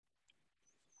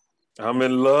I'm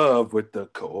in love with the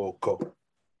cocoa.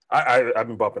 I've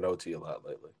been bumping OT a lot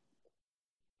lately.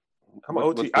 I'm an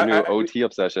OT. What's the new OT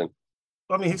obsession?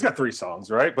 I mean, he's got 3 songs,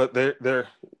 right? But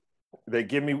they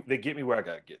get me where I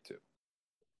gotta get to.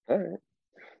 All right,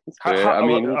 that's How, fair. I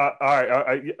mean, all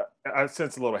right, I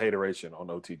sense a little hateration on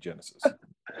OT Genesis.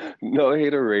 no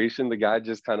hateration. The guy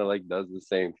just kind of like does the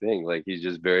same thing. Like he's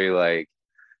just very like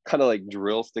kind of like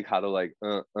drill stick how to like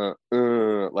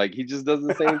like he just does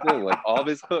the same thing. Like all of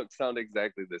his hooks sound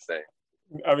exactly the same.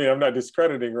 I mean, I'm not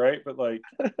discrediting, right? But like,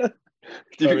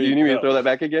 Do I you mean, need me to throw hell, that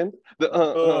back again? The uh,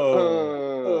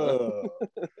 uh.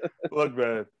 Look,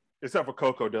 man, except for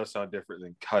Coco does sound different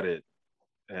than Cut It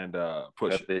and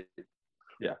Push Cut It. it.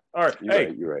 Yeah. All right. You're Hey,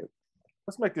 right. You're right.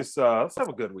 let's make this. Let's have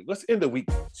a good week. Let's end the week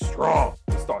strong.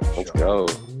 Let's start the Let's show. go.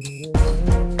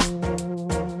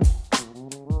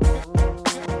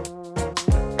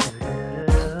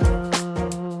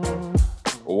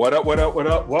 What up? What up? What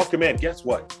up? Welcome in. Guess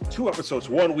what? 2 episodes,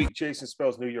 1 week. Jason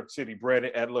Spells, New York City.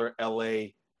 Brandon Edler,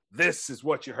 LA. This is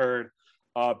what you heard.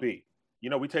 B.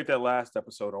 We taped that last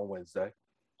episode on Wednesday.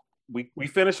 We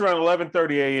finished around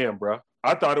 11:30 a.m., bro.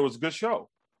 I thought it was a good show.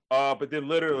 But then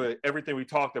literally everything we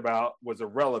talked about was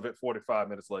irrelevant 45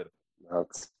 minutes later.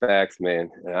 That's facts,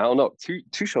 man. And I don't know.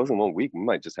 Two shows in 1 week. We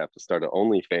might just have to start an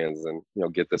OnlyFans and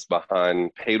get this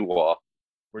behind paid wall.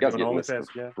 We're You guys doing getting this OnlyFans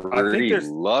again. for I think free.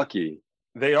 Lucky.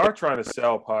 they are trying to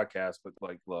sell podcasts, but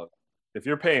like, look, if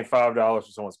you're paying $5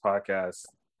 for someone's podcast,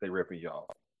 they ripping you off.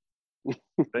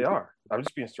 They are. I'm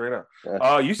just being straight up.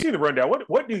 You see the rundown.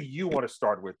 What do you want to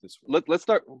start with this week? Let's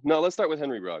start. No, let's start with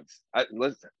Henry Ruggs. I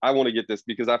want to get this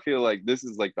because I feel like this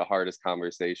is like the hardest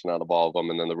conversation out of all of them,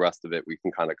 and then the rest of it we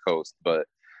can kind of coast. But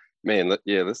man,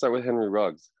 let's start with Henry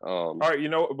Ruggs. All right,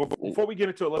 before we get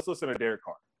into it, let's listen to Derek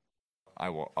Carr. I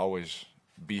will always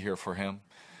be here for him.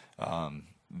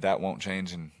 That won't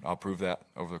change, and I'll prove that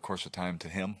over the course of time to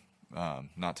him,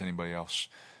 not to anybody else.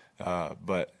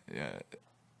 But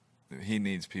he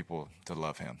needs people to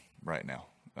love him right now.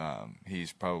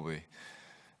 He's probably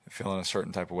feeling a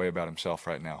certain type of way about himself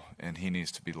right now, and he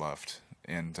needs to be loved.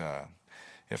 And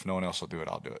if no one else will do it,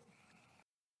 I'll do it.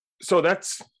 So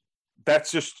that's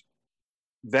just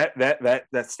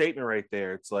that statement right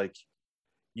there. It's like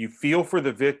you feel for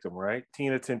the victim, right?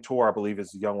 Tina Tintor, I believe,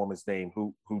 is the young woman's name,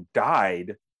 who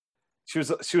died. She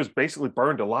was basically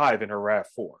burned alive in her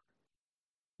RAV4.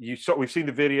 We've seen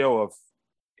the video of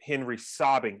Henry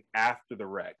sobbing after the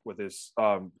wreck with his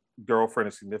girlfriend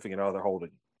and significant other holding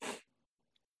him.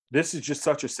 This is just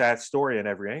such a sad story in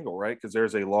every angle, right? Because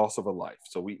there's a loss of a life.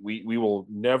 So we will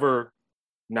never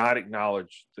not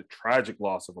acknowledge the tragic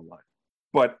loss of a life.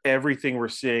 But everything we're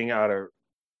seeing out of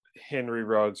Henry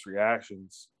Ruggs'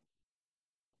 reactions,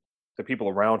 the people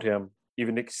around him,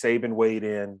 even Nick Saban weighed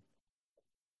in.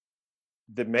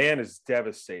 The man is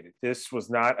devastated. This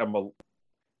was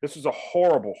a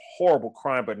horrible, horrible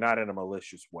crime, but not in a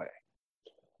malicious way.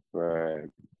 Right.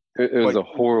 It was a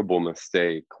horrible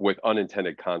mistake with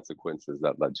unintended consequences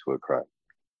that led to a crime.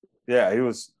 Yeah,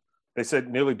 they said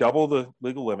nearly double the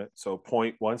legal limit, so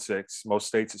 0.16. Most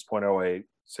states is 0.08.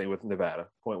 Same with Nevada,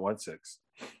 0.16.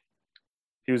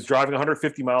 He was driving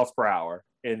 150 miles per hour,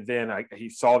 and then he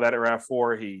saw that at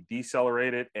RAV4. He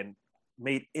decelerated and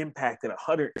made impact at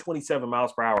 127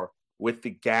 miles per hour with the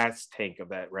gas tank of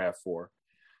that RAV4.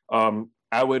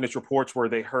 Eyewitness reports where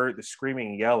they heard the screaming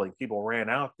and yelling. People ran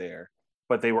out there,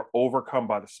 but they were overcome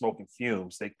by the smoke and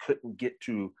fumes. They couldn't get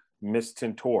to Miss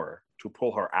Tintor to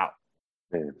pull her out.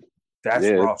 Man. That's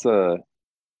rough.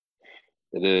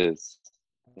 It is.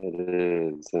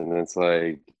 And it's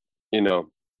like,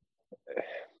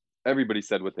 everybody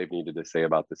said what they've needed to say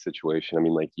about the situation. I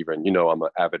mean, like, even, I'm an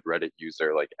avid Reddit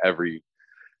user. Like every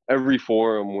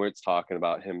forum where it's talking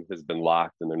about him has been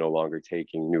locked and they're no longer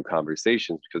taking new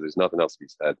conversations because there's nothing else to be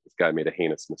said. This guy made a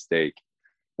heinous mistake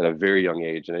at a very young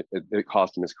age, and it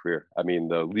cost him his career. I mean,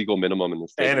 the legal minimum in the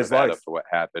state and of Nevada for what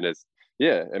happened is,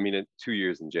 2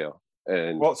 years in jail.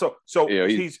 And well, so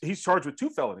he's charged with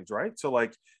 2 felonies, right? So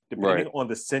like, depending on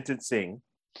the sentencing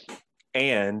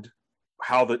and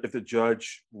if the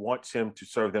judge wants him to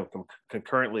serve them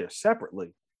concurrently or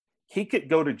separately, he could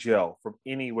go to jail from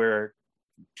anywhere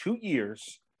from 2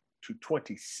 years to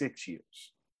 26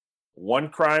 years. One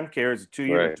crime carries a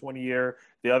 2-year to 20-year.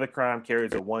 The other crime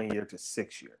carries a 1 year to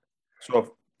 6 year. So if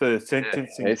the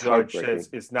sentencing judge says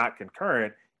it's not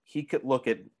concurrent, he could look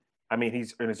at, I mean,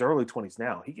 he's in his early 20s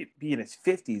now. He could be in his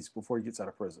 50s before he gets out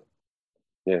of prison.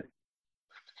 Yeah.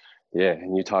 Yeah.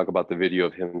 And you talk about the video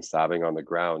of him sobbing on the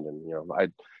ground. And,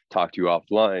 talk to you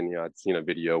offline, I'd seen a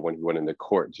video when he went into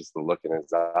court, just the look in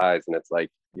his eyes. And it's like,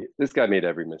 this guy made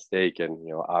every mistake. And,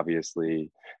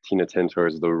 obviously Tina Tintor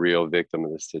is the real victim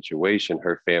of this situation.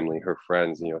 Her family, her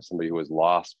friends, somebody who was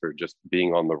lost for just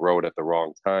being on the road at the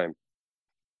wrong time.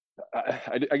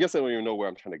 I guess I don't even know where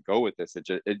I'm trying to go with this.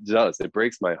 It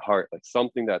breaks my heart. Like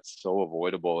something that's so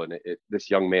avoidable, and this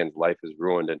young man's life is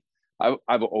ruined. And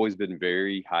I've always been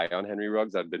very high on Henry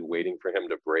Ruggs. I've been waiting for him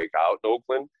to break out in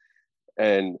Oakland.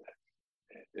 And,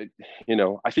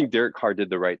 I think Derek Carr did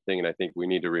the right thing. And I think we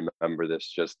need to remember this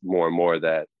just more and more,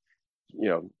 that,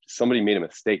 somebody made a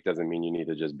mistake doesn't mean you need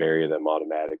to just bury them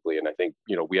automatically. And I think,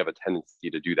 we have a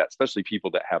tendency to do that, especially people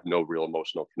that have no real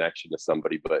emotional connection to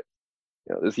somebody. But,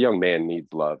 this young man needs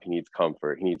love. He needs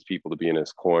comfort. He needs people to be in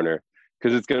his corner,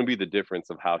 because it's going to be the difference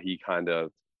of how he kind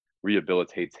of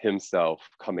rehabilitates himself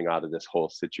coming out of this whole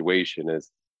situation.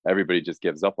 Is everybody just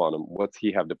gives up on him. What's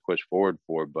he have to push forward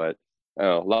for? But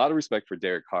a lot of respect for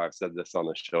Derek Carr. I've said this on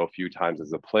the show a few times.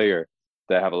 As a player,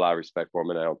 that I have a lot of respect for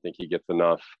him, and I don't think he gets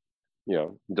enough.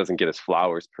 Doesn't get his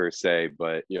flowers per se,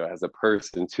 but as a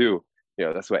person too.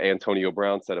 That's what Antonio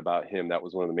Brown said about him. That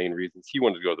was one of the main reasons he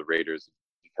wanted to go to the Raiders,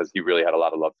 because he really had a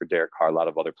lot of love for Derek Carr. A lot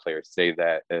of other players say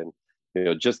that. And,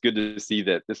 just good to see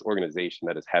that this organization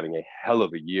that is having a hell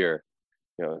of a year,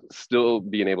 still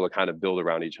being able to kind of build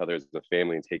around each other as a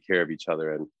family and take care of each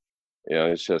other. And,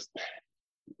 it's just,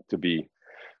 to be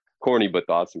corny, but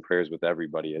thoughts and prayers with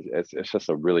everybody. It's just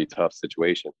a really tough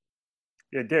situation.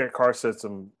 Yeah, Derek Carr said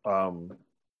some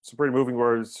pretty moving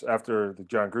words after the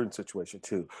John Gruden situation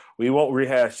too. We won't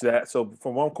rehash that. So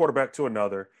from one quarterback to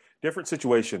another, different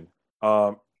situation.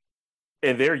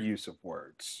 In their use of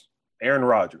words, Aaron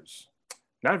Rodgers,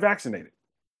 not vaccinated,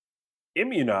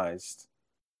 immunized,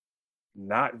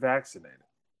 not vaccinated.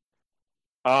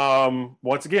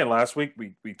 Once again, last week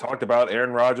we talked about Aaron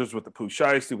Rodgers with the Pooh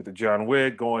Shiesty, with the John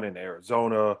Wick going in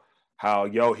Arizona, how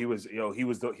he was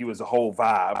the whole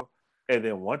vibe. And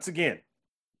then once again,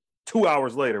 2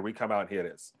 hours later, we come out and hear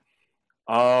this.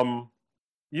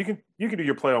 You can do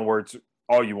your play on words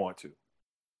all you want to.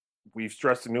 We've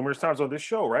stressed it numerous times on this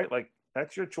show, right? Like,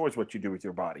 that's your choice what you do with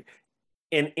your body.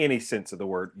 In any sense of the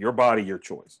word, your body, your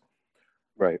choice.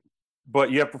 Right.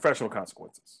 But you have professional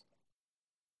consequences.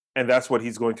 And that's what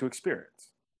he's going to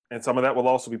experience. And some of that will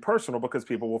also be personal, because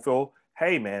people will feel,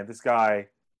 hey, man, this guy,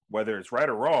 whether it's right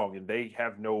or wrong, and they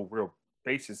have no real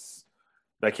basis,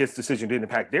 like his decision didn't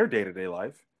impact their day-to-day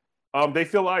life, they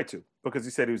feel lied to because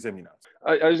he said he was immunized.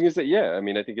 I was going to say, yeah, I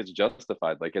mean, I think it's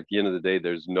justified. Like, at the end of the day,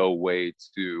 there's no way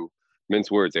to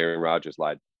mince words. Aaron Rodgers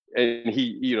lied. And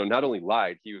he, not only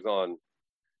lied, he was on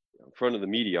in front of the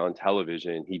media on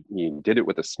television. He did it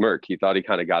with a smirk. He thought he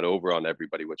kind of got over on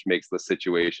everybody, which makes the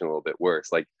situation a little bit worse.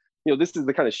 Like, this is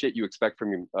the kind of shit you expect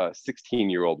from your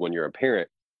 16-year-old when you're a parent,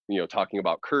 talking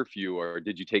about curfew, or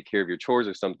did you take care of your chores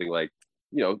or something, like,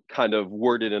 kind of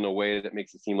worded in a way that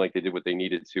makes it seem like they did what they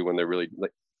needed to, when they're really,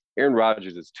 like, Aaron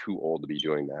Rodgers is too old to be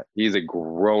doing that. He's a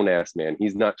grown ass man.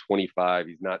 He's not 25.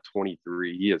 He's not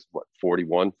 23. He is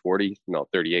 41, 40, no,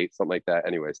 38, something like that.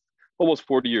 Anyways, almost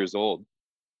 40 years old.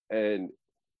 And,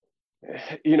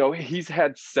 he's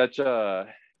had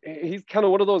he's kind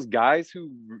of one of those guys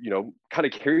who, kind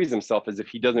of carries himself as if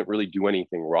he doesn't really do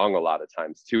anything wrong a lot of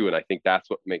times too. And I think that's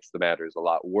what makes the matters a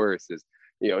lot worse is,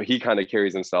 he kind of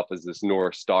carries himself as this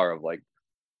North Star of, like,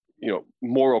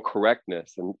 moral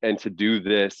correctness, and to do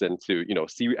this, and to,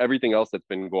 see everything else that's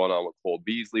been going on with Cole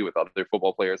Beasley, with other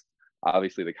football players,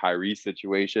 obviously the Kyrie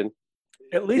situation.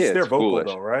 At least they're vocal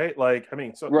though, right? Like, I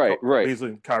mean, so right. Beasley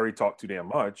and Kyrie talk too damn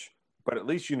much, but at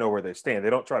least you know where they stand. They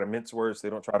don't try to mince words. They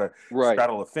don't try to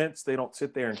straddle a fence. They don't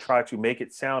sit there and try to make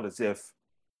it sound as if,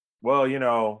 well,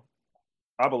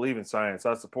 I believe in science.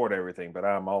 I support everything, but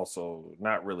I'm also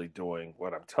not really doing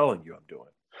what I'm telling you I'm doing.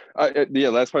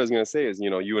 Yeah, that's what I was going to say is,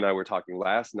 you and I were talking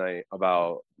last night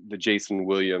about the Jason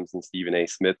Williams and Stephen A.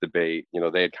 Smith debate.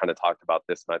 They had kind of talked about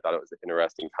this, and I thought it was an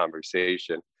interesting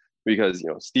conversation because,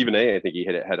 Stephen A., I think he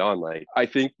hit it head on. Like, I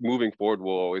think moving forward,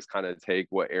 we'll always kind of take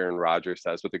what Aaron Rodgers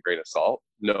says with a grain of salt,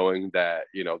 knowing that,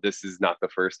 this is not the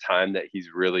first time that he's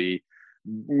really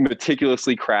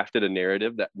meticulously crafted a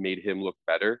narrative that made him look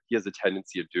better. He has a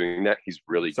tendency of doing that. He's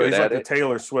really good at it. So he's like the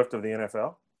Taylor Swift of the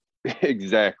NFL?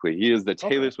 Exactly. He is the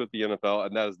Taylor Swift of the NFL,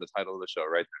 and that is the title of the show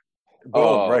right there.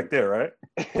 Boom, right there, right?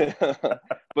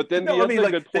 But then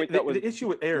good point. The issue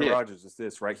with Aaron Rodgers is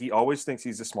this, right? He always thinks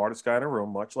he's the smartest guy in the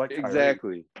room, much like Kyrie.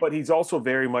 Exactly. But he's also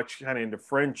very much kind of into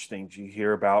fringe things. You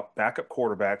hear about backup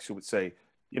quarterbacks who would say,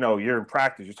 you're in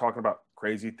practice, you're talking about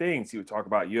crazy things. He would talk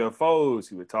about UFOs.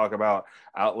 He would talk about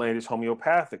outlandish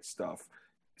homeopathic stuff.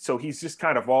 So he's just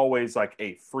kind of always like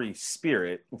a free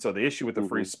spirit. And so the issue with the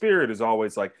free spirit is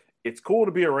always like, it's cool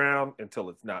to be around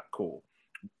until it's not cool.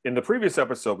 In the previous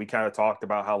episode, we kind of talked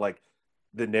about how like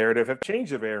the narrative have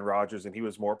changed of Aaron Rodgers and he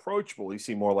was more approachable. He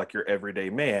seemed more like your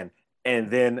everyday man. And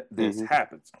then this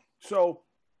happens. So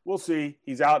we'll see.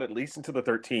 He's out at least until the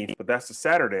 13th, but that's the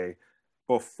Saturday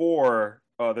before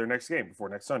their next game, before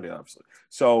next Sunday, obviously.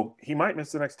 So he might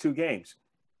miss the next 2 games.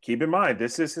 Keep in mind,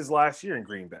 this is his last year in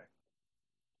Green Bay.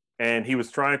 And he was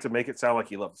trying to make it sound like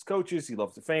he loves his coaches, he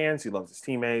loves the fans, he loves his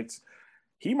teammates.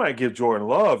 He might give Jordan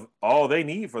Love all they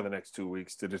need for the next 2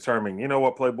 weeks to determine, you know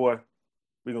what, Playboy,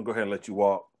 we're going to go ahead and let you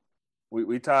walk.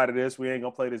 We tired of this. We ain't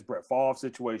going to play this Brett Favre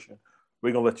situation.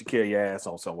 We're going to let you carry your ass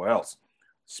on somewhere else.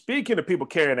 Speaking of people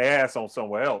carrying their ass on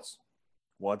somewhere else,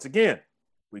 once again,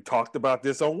 we talked about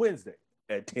this on Wednesday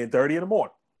at 10:30 in the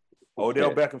morning.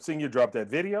 Odell Beckham Sr. dropped that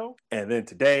video. And then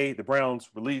today, the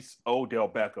Browns released Odell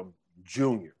Beckham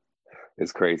Jr.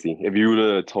 It's crazy. If you would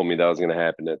have told me that was going to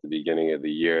happen at the beginning of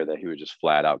the year, that he would just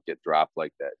flat out get dropped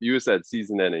like that. You would have said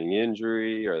season-ending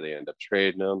injury or they end up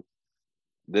trading him.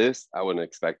 This, I wouldn't have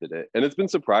expected it. And it's been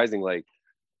surprising, like,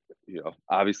 you know,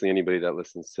 obviously anybody that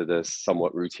listens to this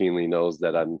somewhat routinely knows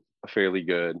that I'm a fairly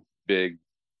good, big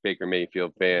Baker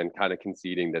Mayfield fan, kind of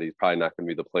conceding that he's probably not going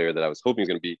to be the player that I was hoping he was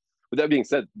going to be. With that being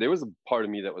said, there was a part of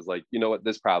me that was like, you know what,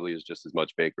 this probably is just as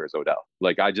much Baker as Odell.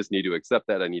 Like, I just need to accept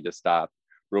that. I need to stop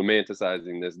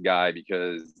romanticizing this guy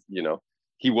because, you know,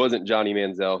 he wasn't Johnny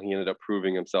Manziel. He ended up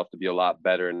proving himself to be a lot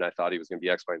better, and I thought he was going to be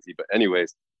X, Y, and Z. But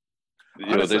anyways, you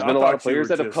know, there's been a lot of players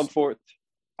that have come forth.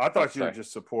 I thought you were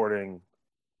just supporting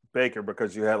Baker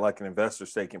because you had like an investor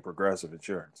stake in Progressive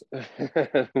Insurance.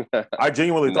 I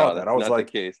genuinely thought that. I was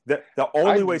like, the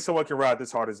only way someone can ride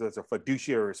this hard is as a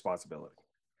fiduciary responsibility.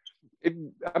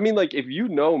 I mean, like, if you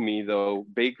know me, though,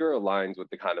 Baker aligns with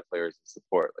the kind of players to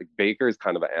support. Like, Baker is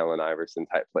kind of an Allen Iverson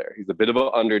type player. He's a bit of an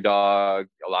underdog.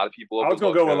 A lot of people. I was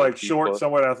going to go with like short,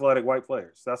 somewhat athletic white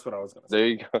players. That's what I was going to say. There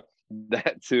you go.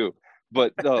 That too.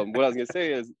 But what I was going to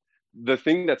say is the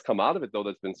thing that's come out of it, though,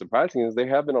 that's been surprising is there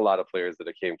have been a lot of players that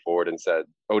have came forward and said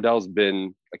Odell's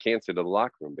been a cancer to the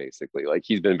locker room, basically. Like,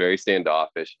 he's been very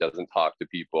standoffish. He doesn't talk to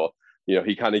people. You know,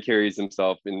 he kind of carries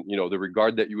himself in, you know, the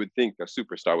regard that you would think a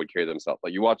superstar would carry themselves.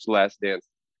 Like, you watch The Last Dance,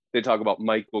 they talk about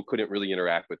Michael couldn't really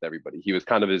interact with everybody. He was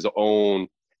kind of his own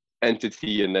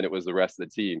entity, and then it was the rest of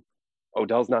the team.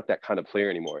 Odell's not that kind of player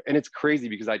anymore. And it's crazy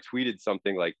because I tweeted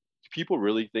something like, people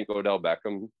really think Odell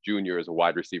Beckham Jr. is a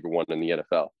wide receiver 1 in the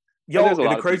NFL. Yo, and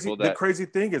the crazy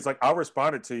thing is, like, I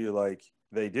responded to you like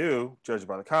they do, judged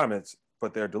by the comments,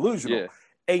 but they're delusional. Yeah.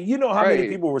 And you know how many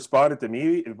people responded to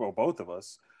me, well, both of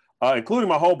us, including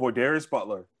my homeboy Darius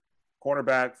Butler,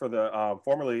 cornerback for the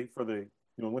formerly for the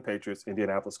New England Patriots,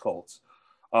 Indianapolis Colts.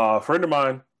 A friend of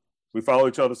mine, we follow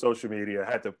each other on social media.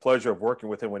 I had the pleasure of working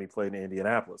with him when he played in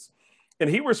Indianapolis, and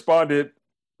he responded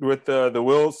with the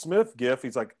Will Smith gif.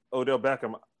 He's like, Odell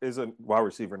Beckham isn't wide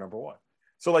receiver number 1.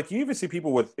 So, like, you even see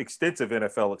people with extensive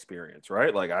NFL experience,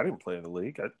 right? Like, I didn't play in the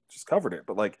league. I just covered it.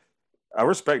 But, like, I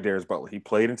respect Darius Butler. He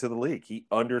played into the league. He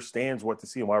understands what to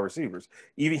see in wide receivers.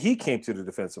 Even he came to the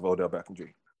defense of Odell Beckham Jr.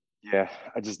 Yeah,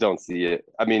 I just don't see it.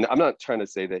 I mean, I'm not trying to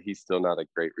say that he's still not a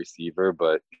great receiver,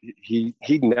 but he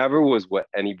never was what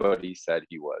anybody said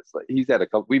he was. Like, he's had a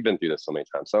couple. We've been through this so many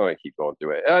times, so I'm going to keep going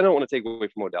through it. And I don't want to take away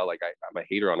from Odell. Like, I'm a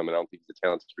hater on him, and I don't think he's a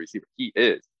talented receiver. He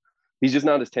is. He's just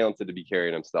not as talented to be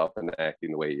carrying himself and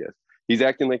acting the way he is. He's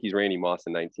acting like he's Randy Moss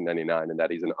in 1999 and that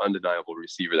he's an undeniable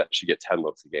receiver that should get 10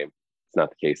 looks a game. It's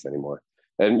not the case anymore.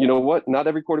 And you know what? Not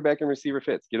every quarterback and receiver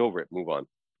fits. Get over it. Move on.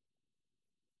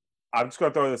 I'm just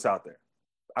going to throw this out there.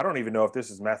 I don't even know if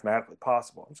this is mathematically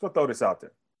possible. I'm just going to throw this out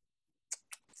there.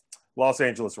 Los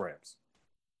Angeles Rams.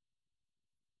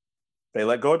 They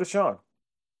let go of Deshaun.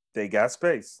 They got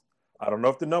space. I don't know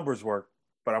if the numbers work,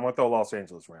 but I'm going to throw Los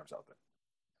Angeles Rams out there.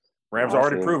 Rams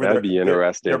already proven that'd be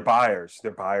interesting. They're buyers.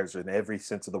 They're buyers in every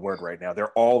sense of the word right now.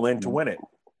 They're all in to win it.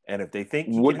 And if they think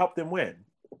he can help them win,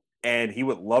 and he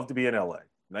would love to be in LA.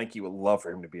 Nike would love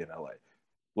for him to be in LA.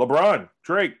 LeBron,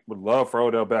 Drake would love for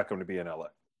Odell Beckham to be in LA.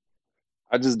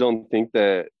 I just don't think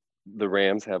that the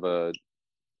Rams have a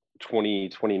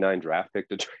 2029 draft pick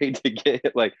to trade to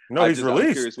get. Like, no, he's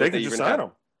released. They can just sign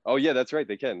him. Oh yeah, that's right.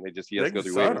 They can. He has to go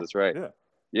through waivers. That's right.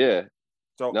 Yeah.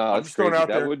 So no, I'm just throwing out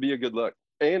there. That would be a good look.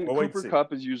 And Cooper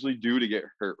Kupp is usually due to get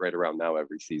hurt right around now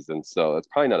every season. So it's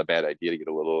probably not a bad idea to get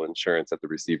a little insurance at the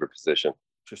receiver position.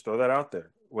 Just throw that out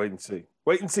there. Wait and see.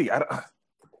 I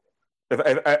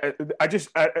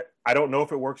don't know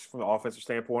if it works from the offensive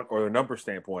standpoint or the number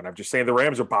standpoint. I'm just saying the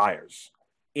Rams are buyers.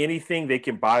 Anything they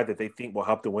can buy that they think will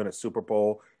help to win a Super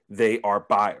Bowl, they are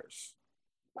buyers.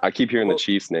 I keep hearing the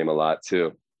Chiefs name a lot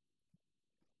too.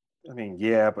 I mean,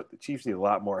 yeah, but the Chiefs need a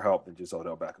lot more help than just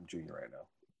Odell Beckham Jr. right now.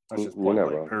 That's just You're point not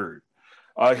blank wrong. period.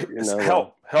 You're not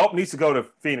wrong. Help needs to go to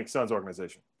Phoenix Suns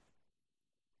organization.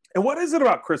 And what is it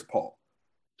about Chris Paul?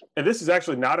 And this is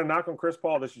actually not a knock on Chris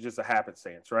Paul. This is just a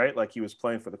happenstance, right? Like he was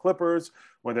playing for the Clippers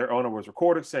when their owner was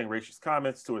recorded saying racist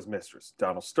comments to his mistress,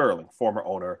 Donald Sterling, former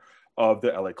owner of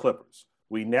the LA Clippers.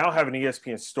 We now have an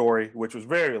ESPN story, which was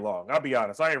very long. I'll be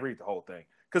honest, I didn't read the whole thing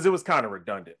because it was kind of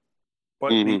redundant. But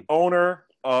the owner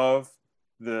of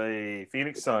the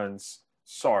Phoenix Suns,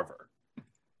 Sarver,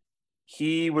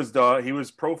 he was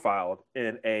profiled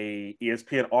in a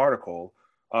ESPN article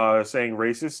saying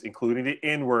racist, including the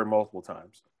N-word multiple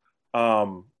times,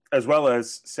 as well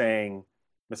as saying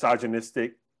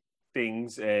misogynistic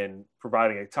things and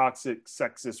providing a toxic,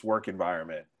 sexist work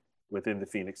environment within the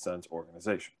Phoenix Suns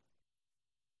organization.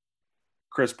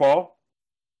 Chris Paul,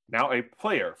 now a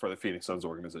player for the Phoenix Suns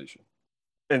organization.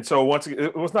 And so once again,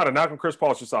 it was not a knock on Chris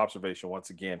Paul, it's just observation. Once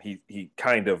again, he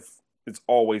kind of is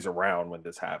always around when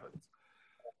this happens.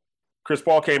 Chris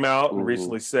Paul came out and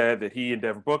recently said that he and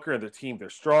Devin Booker and the team, they're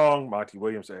strong. Monty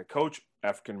Williams, their head coach,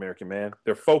 African-American man,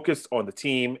 they're focused on the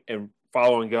team and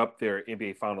following up their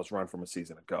NBA Finals run from a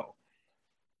season ago.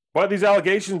 But these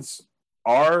allegations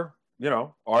are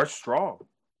strong.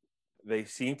 They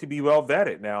seem to be well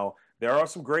vetted. Now, there are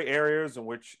some gray areas in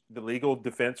which the legal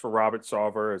defense for Robert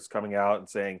Sarver is coming out and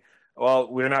saying,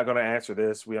 well, we're not going to answer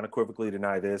this. We unequivocally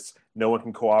deny this. No one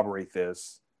can corroborate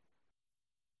this.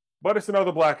 But it's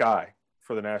another black eye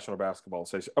for the National Basketball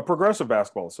Association, a progressive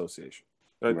basketball association,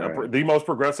 Right. the most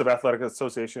progressive athletic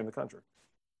association in the country.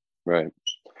 Right.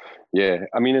 Yeah.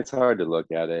 I mean, it's hard to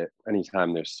look at it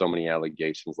anytime there's so many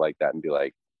allegations like that and be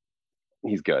like,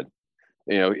 he's good.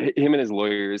 You know, him and his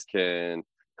lawyers can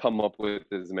come up with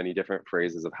as many different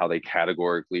phrases of how they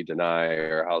categorically deny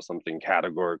or how something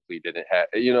categorically didn't have.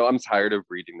 You know, I'm tired of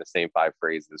reading the same 5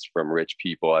 phrases from rich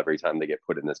people every time they get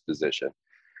put in this position.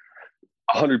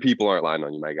 100 people aren't lying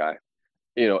on you, my guy.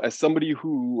 You know, as somebody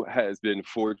who has been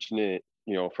fortunate,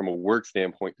 you know, from a work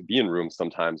standpoint to be in rooms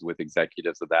sometimes with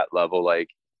executives of that level, like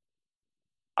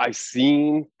I've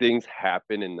seen things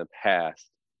happen in the past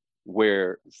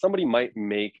where somebody might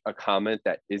make a comment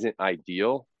that isn't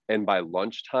ideal, and by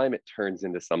lunchtime it turns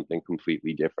into something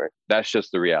completely different. That's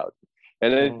just the reality.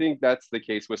 And I think that's the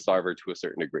case with Sarver to a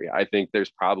certain degree. I think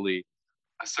there's probably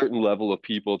a certain level of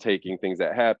people taking things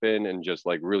that happen and just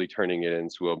like really turning it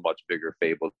into a much bigger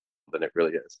fable than it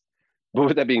really is. But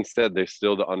with that being said, there's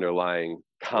still the underlying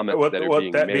comments that are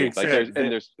being made.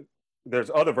 Like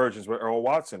there's other versions where Earl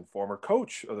Watson, former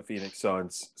coach of the Phoenix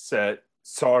Suns, said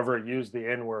Sarver used the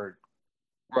N-word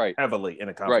heavily in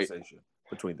a conversation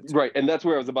between the two. Right. And that's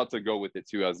where I was about to go with it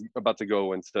too. I was about to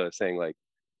go into saying like,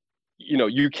 you know,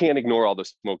 you can't ignore all the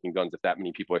smoking guns if that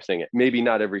many people are saying it. Maybe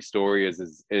not every story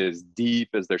is as deep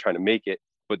as they're trying to make it,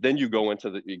 but then you go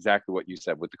into exactly what you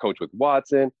said with the coach with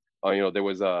Watson. You know, there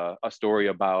was a story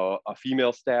about a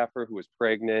female staffer who was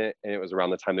pregnant, and it was around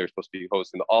the time they were supposed to be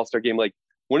hosting the All-Star game. Like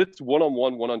when it's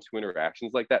one-on-one, one-on-two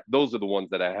interactions like that, those are the ones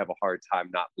that I have a hard time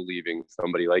not believing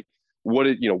somebody. Like what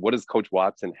does Coach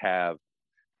Watson have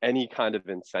any kind of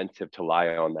incentive to lie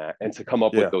on that and to come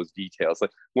up with those details? Like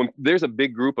when there's a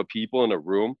big group of people in a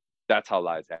room, that's how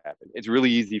lies happen. It's really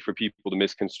easy for people to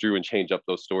misconstrue and change up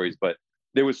those stories, but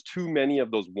there was too many of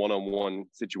those one-on-one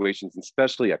situations,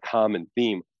 especially a common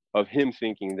theme of him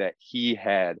thinking that he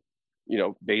had, you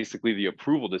know, basically the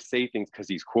approval to say things because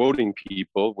he's quoting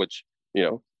people, which, you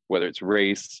know, whether it's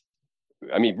race,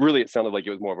 I mean, really, it sounded like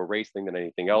it was more of a race thing than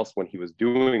anything else when he was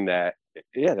doing that.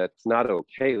 Yeah, that's not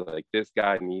okay. Like this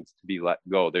guy needs to be let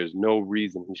go. There's no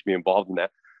reason he should be involved in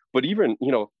that. But even,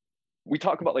 you know, we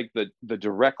talk about like the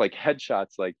direct like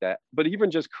headshots like that, but even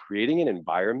just creating an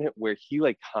environment where he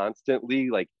like constantly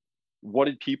like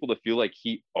wanted people to feel like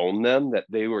he owned them, that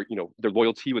they were, you know, their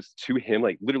loyalty was to him,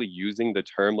 like literally using the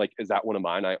term like, is that one of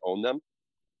mine? I own them.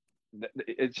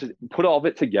 It's just put all of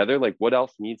it together. Like what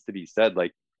else needs to be said?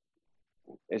 Like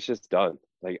it's just done.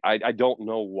 Like I don't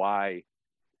know why.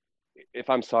 If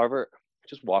I'm Sarver,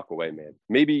 just walk away, man.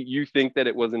 Maybe you think that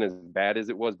it wasn't as bad as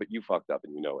it was, but you fucked up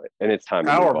and you know it, and it's time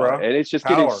to move on. And it's just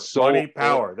getting so money,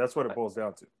 power. That's what it boils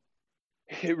down to.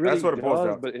 It really That's what it boils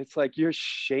down to. But it's like you're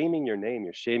shaming your name,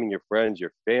 you're shaming your friends,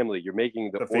 your family, you're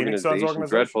making the organization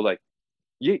dreadful. Like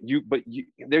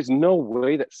there's no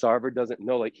way that Sarver doesn't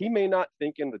know. Like he may not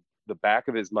think in the back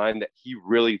of his mind that he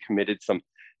really committed some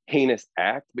heinous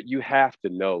act, but you have to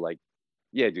know, like,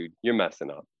 yeah, dude, you're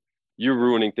messing up. You're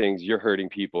ruining things. You're hurting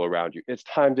people around you. It's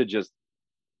time to just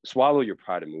swallow your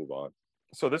pride and move on.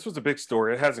 So this was a big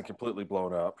story. It hasn't completely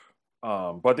blown up.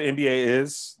 But the NBA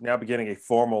is now beginning a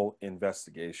formal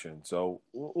investigation. So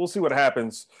we'll see what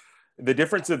happens. The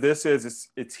difference of this is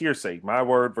it's hearsay, my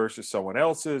word versus someone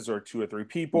else's, or two or three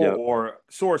people, Yep. or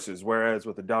sources. Whereas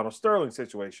with the Donald Sterling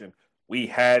situation, we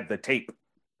had the tape,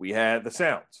 we had the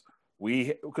sounds,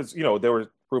 because there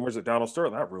were rumors that Donald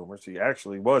Sterling, not rumors, he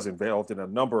actually was involved in a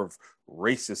number of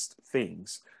racist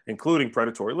things, including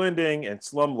predatory lending and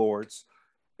slumlords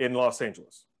in Los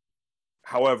Angeles.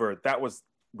 However,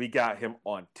 we got him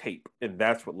on tape, and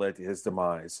that's what led to his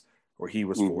demise, where he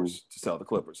was forced to sell the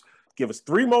Clippers. Give us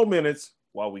 3 more minutes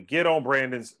while we get on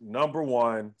Brandon's number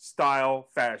one style,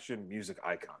 fashion, music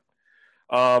icon.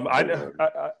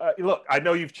 Look, I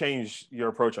know you've changed your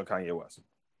approach on Kanye West,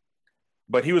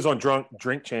 but he was on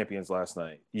Drink Champions last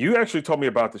night. You actually told me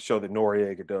about the show that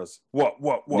Noriega does. What?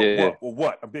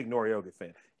 I'm a big Noriega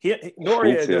fan.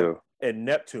 Noriega and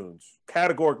Neptunes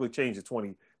categorically changed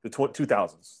the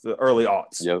 2000s, the early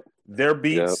aughts. Yep. Their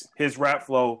beats, his rap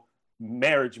flow,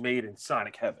 marriage made in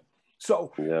sonic heaven.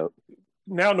 So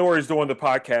now Nori's doing the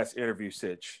podcast interview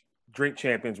sitch, Drink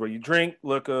Champions, where you drink,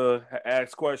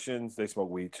 ask questions. They smoke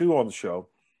weed too on the show.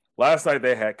 Last night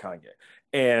they had Kanye,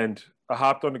 and I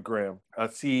hopped on the gram. I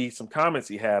see some comments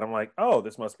he had. I'm like, oh,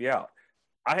 this must be out.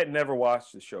 I had never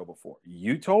watched the show before.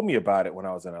 You told me about it when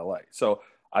I was in LA. So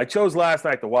I chose last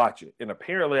night to watch it, and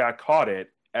apparently I caught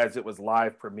it as it was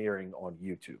live premiering on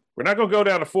YouTube. We're not going to go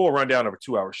down a full rundown of a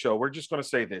 2-hour show. We're just going to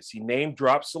say this. He name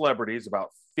dropped celebrities about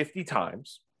 50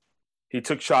 times. He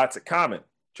took shots at Common.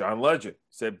 John Legend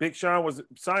said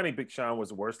signing Big Sean was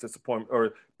the worst disappointment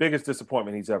or biggest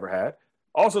disappointment he's ever had.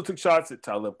 Also took shots at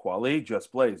Talib Kweli,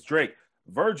 Just Blaze, Drake,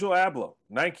 Virgil Abloh,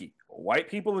 Nike, white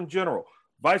people in general,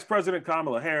 Vice President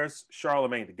Kamala Harris,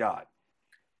 Charlemagne the God.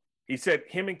 He said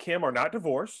him and Kim are not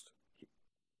divorced.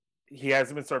 He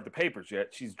hasn't been served the papers yet.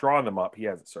 She's drawn them up. He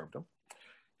hasn't served them.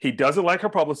 He doesn't like her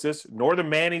publicist, nor the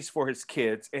Mannies for his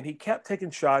kids, and he kept taking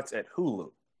shots at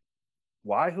Hulu.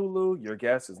 Why Hulu? Your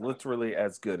guess is literally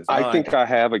as good as mine. I think I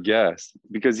have a guess,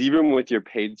 because even with your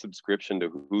paid subscription to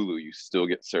Hulu, you still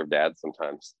get served ads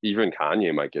sometimes. Even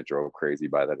Kanye might get drove crazy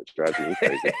by that. It drives me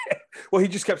crazy. Well, he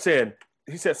just kept saying,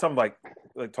 he said something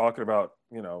like talking about,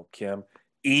 Kim.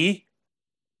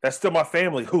 That's still my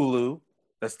family, Hulu.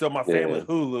 That's still my family,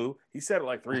 Hulu. He said it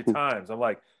like 3 times. I'm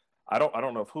like, I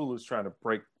don't know if Hulu's trying to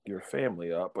break your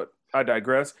family up, but I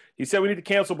digress. He said we need to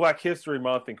cancel Black History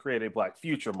Month and create a Black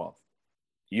Future Month.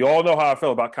 You all know how I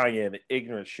feel about Kanye and the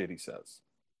ignorant shit he says.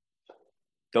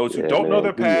 Those who don't know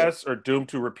their past are doomed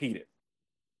to repeat it.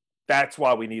 That's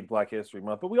why we need Black History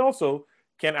Month. But we also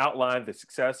can outline the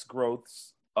success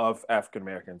growths of African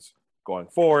Americans going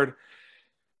forward.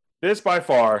 This by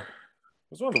far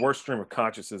was one of the worst stream of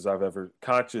consciousness I've ever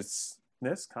conscious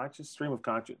stream of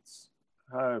conscience,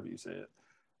 however you say it.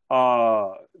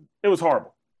 It was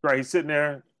horrible, right? He's sitting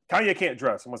there. Kanye can't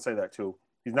dress. I'm gonna say that too.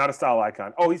 He's not a style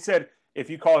icon. Oh, he said if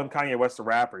you call him Kanye West a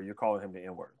rapper, you're calling him the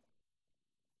N-word.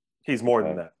 He's more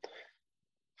than that.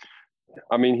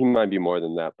 I mean, he might be more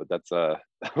than that, but that's a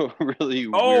really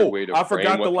weird way to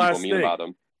frame what people mean about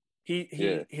him.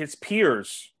 His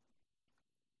peers.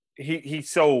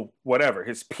 His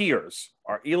peers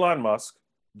are Elon Musk,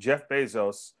 Jeff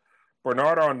Bezos,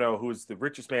 Bernard Arnault, who is the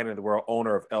richest man in the world,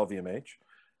 owner of LVMH,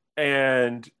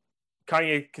 and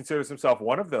Kanye considers himself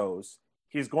one of those.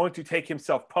 He's going to take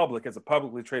himself public as a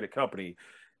publicly traded company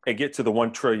and get to the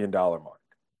 $1 trillion mark.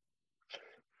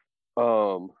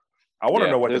 I want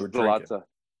to know what they were drinking.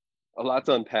 A lot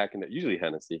to unpack in it. Usually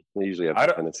Hennessy. They usually have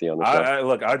Hennessy on the show.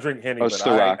 Look, I drink Henny, but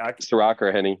Ciroc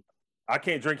or Henny. I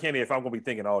can't drink Henny if I'm going to be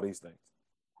thinking all these things.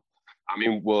 I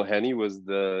mean, Henny was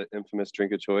the infamous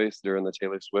drink of choice during the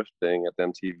Taylor Swift thing at the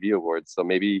MTV Awards. So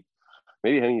maybe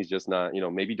Henny's just not,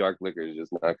 maybe dark liquor is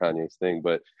just not Kanye's thing.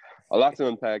 But a lot to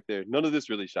unpack there. None of this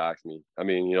really shocks me. I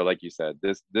mean, like you said,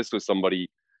 this was somebody,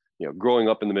 growing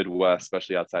up in the Midwest,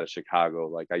 especially outside of Chicago.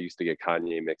 Like I used to get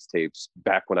Kanye mixtapes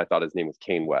back when I thought his name was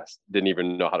Kane West. Didn't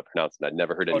even know how to pronounce it. I'd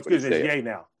never heard anybody say it. Ye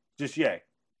now. Just Ye.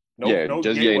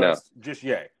 Just Ye now. Just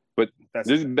Ye. But this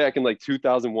is back in like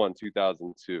 2001,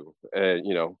 2002.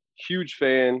 And, huge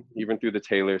fan, even through the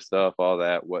Taylor stuff, all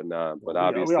that, whatnot. But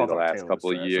obviously the last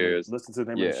couple of years. Listen to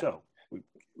the name of the show.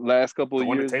 Last couple of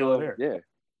years.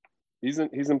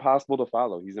 He's impossible to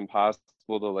follow. He's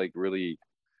impossible to like really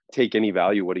take any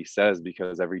value what he says,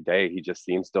 because every day he just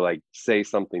seems to like say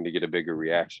something to get a bigger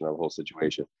reaction on the whole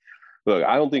situation. Look,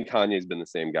 I don't think Kanye's been the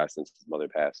same guy since his mother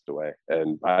passed away.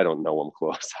 And I don't know him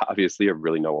close, obviously, or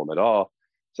really know him at all.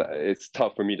 So it's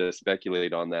tough for me to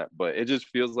speculate on that, but it just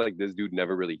feels like this dude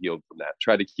never really healed from that.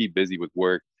 Tried to keep busy with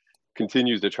work,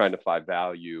 continues to try to find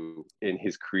value in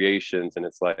his creations. And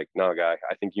it's like, no, guy,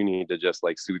 I think you need to just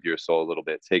like soothe your soul a little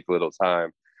bit, take a little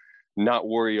time, not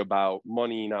worry about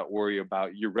money, not worry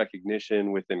about your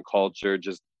recognition within culture.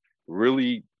 Just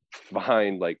really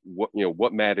find like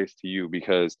what matters to you,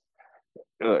 because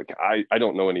look, I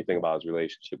don't know anything about his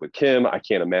relationship with Kim. I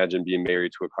can't imagine being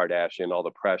married to a Kardashian, all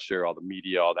the pressure, all the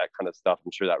media, all that kind of stuff.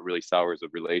 I'm sure that really sours a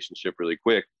relationship really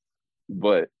quick.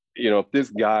 But, if this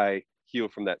guy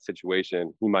healed from that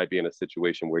situation, he might be in a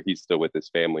situation where he's still with his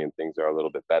family and things are a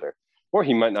little bit better. Or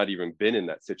he might not even been in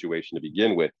that situation to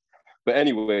begin with. But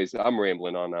anyways, I'm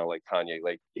rambling on now like Kanye.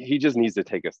 Like, he just needs to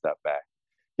take a step back.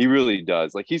 He really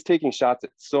does. Like, he's taking shots at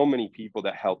so many people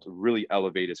that helped really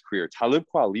elevate his career. Talib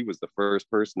Kweli was the first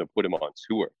person to put him on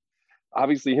tour.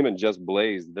 Obviously, him and Just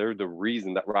Blaze, they're the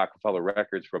reason that Rockefeller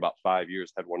Records for about 5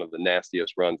 years had one of the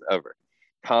nastiest runs ever.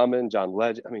 Common, John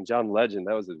Legend. I mean, John Legend,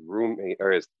 that was his roommate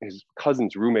or his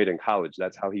cousin's roommate in college.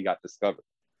 That's how he got discovered.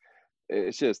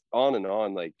 It's just on and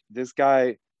on. Like, this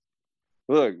guy,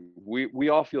 look, we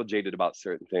all feel jaded about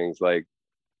certain things. Like,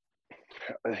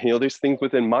 there's things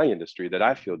within my industry that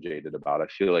I feel jaded about. I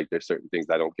feel like there's certain things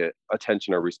I don't get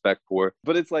attention or respect for.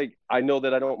 But it's like, I know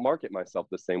that I don't market myself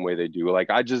the same way they do. Like,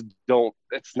 I just don't,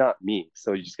 it's not me.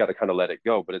 So you just got to kind of let it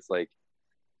go. But it's like,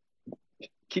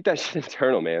 keep that shit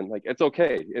internal, man. Like, it's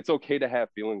okay. It's okay to have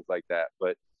feelings like that.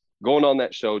 But going on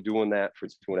that show, doing that for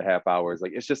 2.5 hours,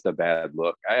 like, it's just a bad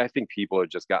look. I think people have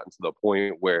just gotten to the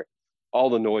point where all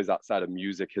the noise outside of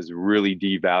music has really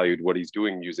devalued what he's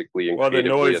doing musically and the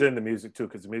creatively. noise in the music too,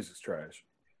 because the music's trash.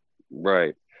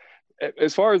 Right.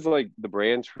 As far as like the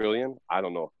brand Trillion, I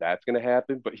don't know if that's going to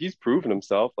happen, but he's proven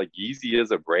himself. Like, Yeezy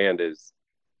as a brand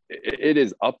it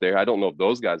is up there. I don't know if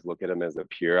those guys look at him as a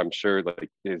peer. I'm sure, like,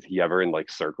 is he ever in like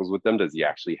circles with them? Does he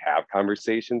actually have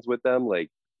conversations with them? Like,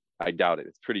 I doubt it.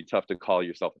 It's pretty tough to call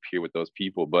yourself a peer with those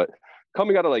people. But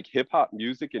coming out of like hip hop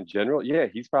music in general, yeah,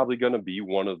 he's probably going to be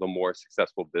one of the more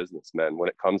successful businessmen when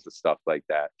it comes to stuff like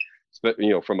that. But,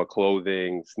 from a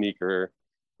clothing, sneaker,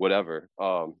 whatever.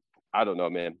 I don't know,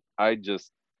 man. I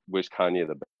just wish Kanye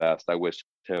the best. I wish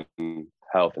him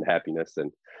health and happiness,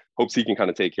 and hopes he can kind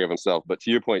of take care of himself. But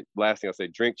to your point, last thing I'll say,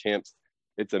 Drink Champs,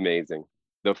 it's amazing.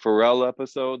 The Pharrell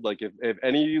episode, like, if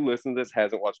any of you listen to this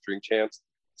hasn't watched Drink Champs,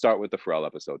 start with the Pharrell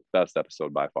episode. Best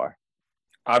episode by far.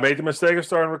 I made the mistake of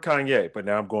starting with Kanye, but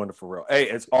now I'm going to Pharrell. Hey,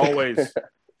 as always,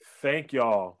 thank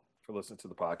y'all for listening to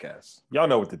the podcast. Y'all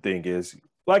know what the thing is.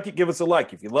 Like it, give us a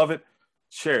like. If you love it,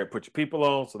 share it. Put your people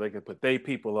on so they can put their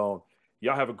people on.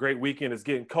 Y'all have a great weekend. It's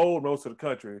getting cold most of the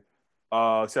country,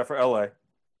 except for LA,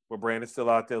 where Brandon's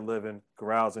still out there living,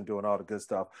 carousing, doing all the good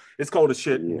stuff. It's cold as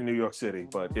shit in New York City,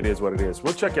 but it is what it is.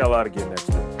 We'll check y'all out again next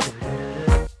week.